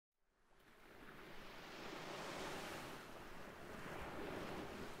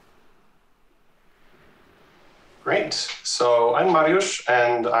Great. So I'm Mariusz,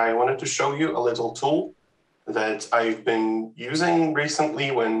 and I wanted to show you a little tool that I've been using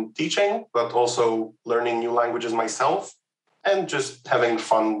recently when teaching, but also learning new languages myself and just having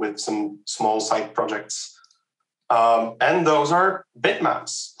fun with some small side projects. And those are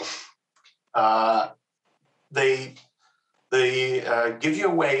bitmaps. They give you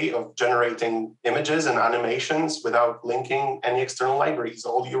a way of generating images and animations without linking any external libraries.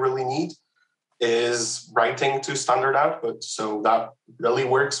 All you really need is writing to standard output. So that really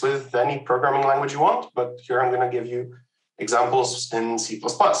works with any programming language you want, but here I'm going to give you examples in C++.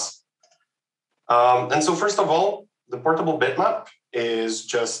 And so first of all, the portable bitmap is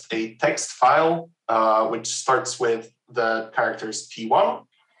just a text file, which starts with the characters P1,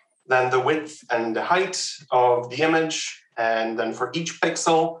 then the width and the height of the image, and then for each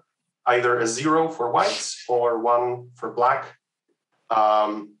pixel, either a 0 for white or 1 for black.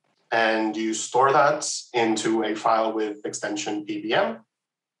 And you store that into a file with extension PBM.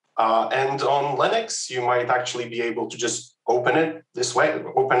 And on Linux, you might actually be able to just open it this way,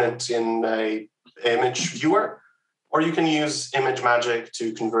 open it in an image viewer, or you can use ImageMagick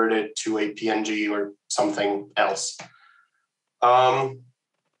to convert it to a PNG or something else. So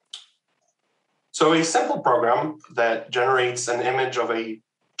a simple program that generates an image of a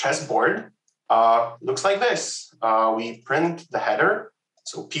chessboard looks like this. We print the header,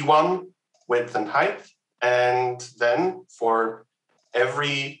 so P1, width and height, and then for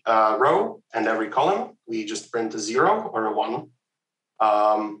every row and every column, we just print a 0 or a 1.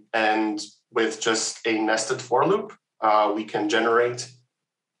 And with just a nested for loop, we can generate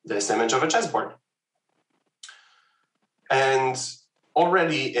this image of a chessboard. And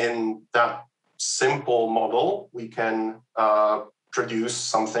already in that simple model, we can produce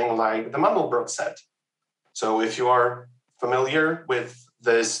something like the Mandelbrot set. So if you are familiar with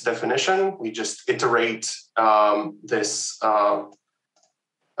this definition, we just iterate this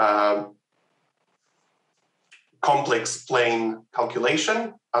complex plane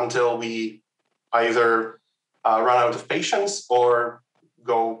calculation until we either run out of patience or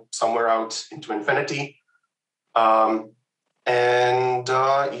go somewhere out into infinity. Yeah,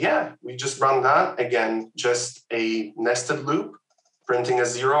 we just run that. Again, just a nested loop, printing a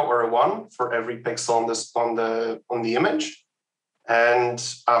 0 or a 1 for every pixel on the image. And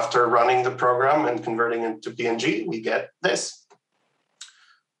after running the program and converting it to PNG, we get this.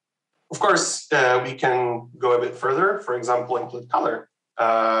 Of course, we can go a bit further, for example, include color.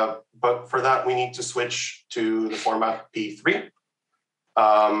 But for that, we need to switch to the format P3.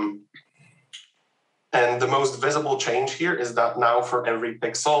 And the most visible change here is that now for every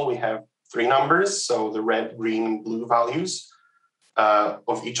pixel, we have 3 numbers. So the red, green, and blue values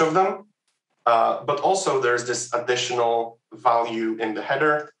of each of them. But also there's this additional value in the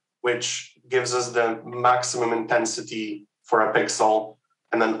header, which gives us the maximum intensity for a pixel.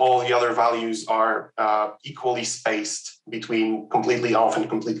 And then all the other values are equally spaced between completely off and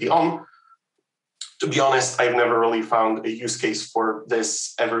completely on. To be honest, I've never really found a use case for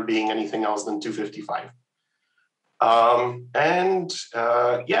this ever being anything else than 255.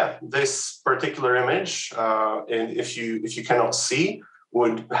 Yeah, this particular image, if you cannot see,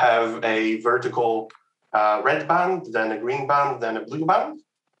 would have a vertical red band, then a green band, then a blue band.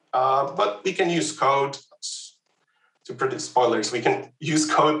 But we can use code to produce spoilers. We can use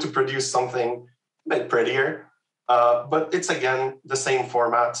code to produce something a bit prettier. But it's, again, the same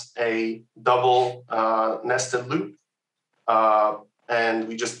format, a double nested loop. And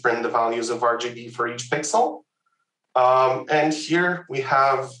we just print the values of RGB for each pixel. And here we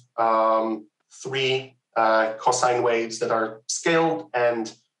have 3 cosine waves that are scaled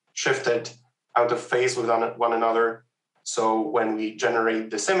and shifted out of phase with one another. So when we generate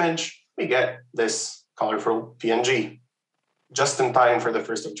this image, we get this colorful PNG, just in time for the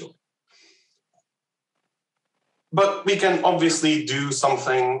 1st of July. But we can obviously do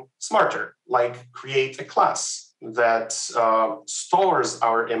something smarter, like create a class that stores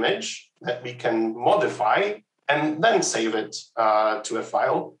our image that we can modify and then save it to a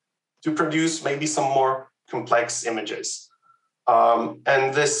file to produce maybe some more complex images.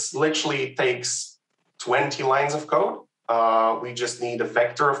 And this literally takes 20 lines of code. We just need a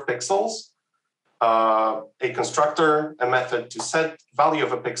vector of pixels, a constructor, a method to set value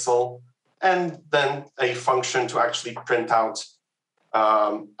of a pixel, and then a function to actually print out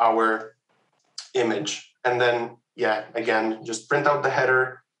our image. And then, yeah, again, just print out the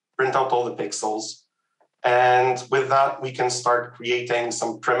header, print out all the pixels. And with that, we can start creating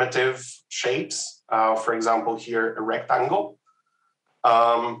some primitive shapes. For example, here, a rectangle,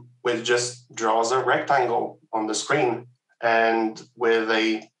 which just draws a rectangle on the screen. And with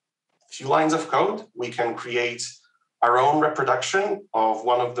a few lines of code, we can create our own reproduction of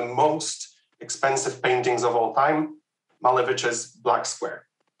one of the most expensive paintings of all time, Malevich's Black Square.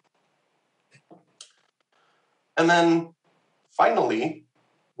 And then finally,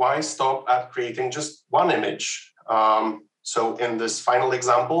 why stop at creating just one image? So in this final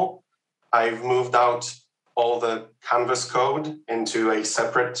example, I've moved out all the canvas code into a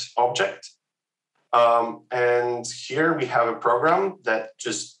separate object. And here we have a program that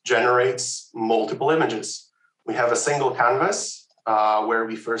just generates multiple images. We have a single canvas where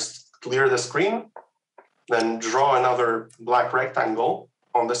we first clear the screen, then draw another black rectangle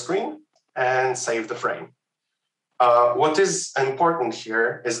on the screen and save the frame. What is important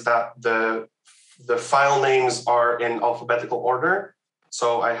here is that the file names are in alphabetical order.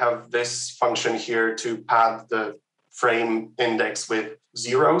 So I have this function here to pad the frame index with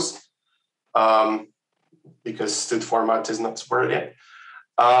zeros, because std format is not supported yet.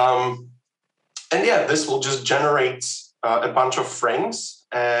 And yeah, this will just generate a bunch of frames.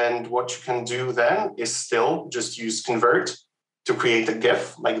 And what you can do then is still just use convert to create a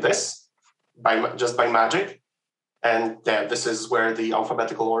GIF like this, just by magic. And yeah, this is where the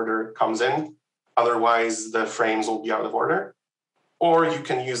alphabetical order comes in. Otherwise, the frames will be out of order. Or you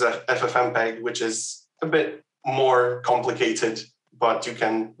can use a FFmpeg, which is a bit more complicated, but you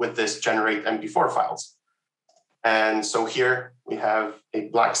can, with this, generate MP4 files. And so here we have a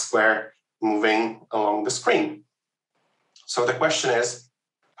black square moving along the screen. So the question is,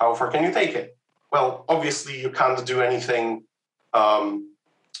 how far can you take it? Well, obviously you can't do anything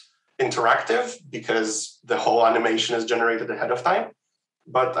interactive because the whole animation is generated ahead of time.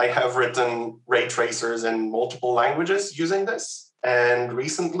 But I have written ray tracers in multiple languages using this. And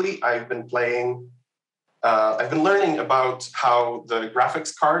recently I've been learning about how the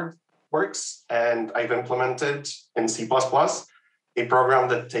graphics card works. And I've implemented in C++ a program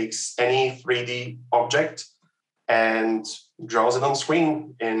that takes any 3D object and draws it on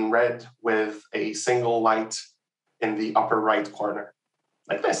screen in red with a single light in the upper right corner,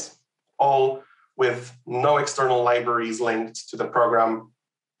 like this, all with no external libraries linked to the program,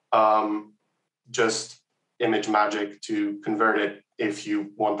 just image magic to convert it if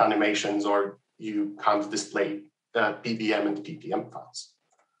you want animations or you can't display PBM and PPM files.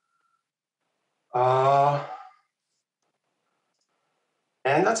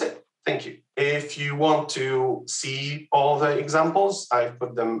 And that's it. Thank you. If you want to see all the examples, I've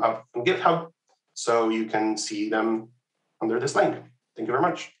put them up on GitHub, so you can see them under this link. Thank you very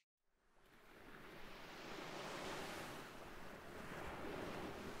much.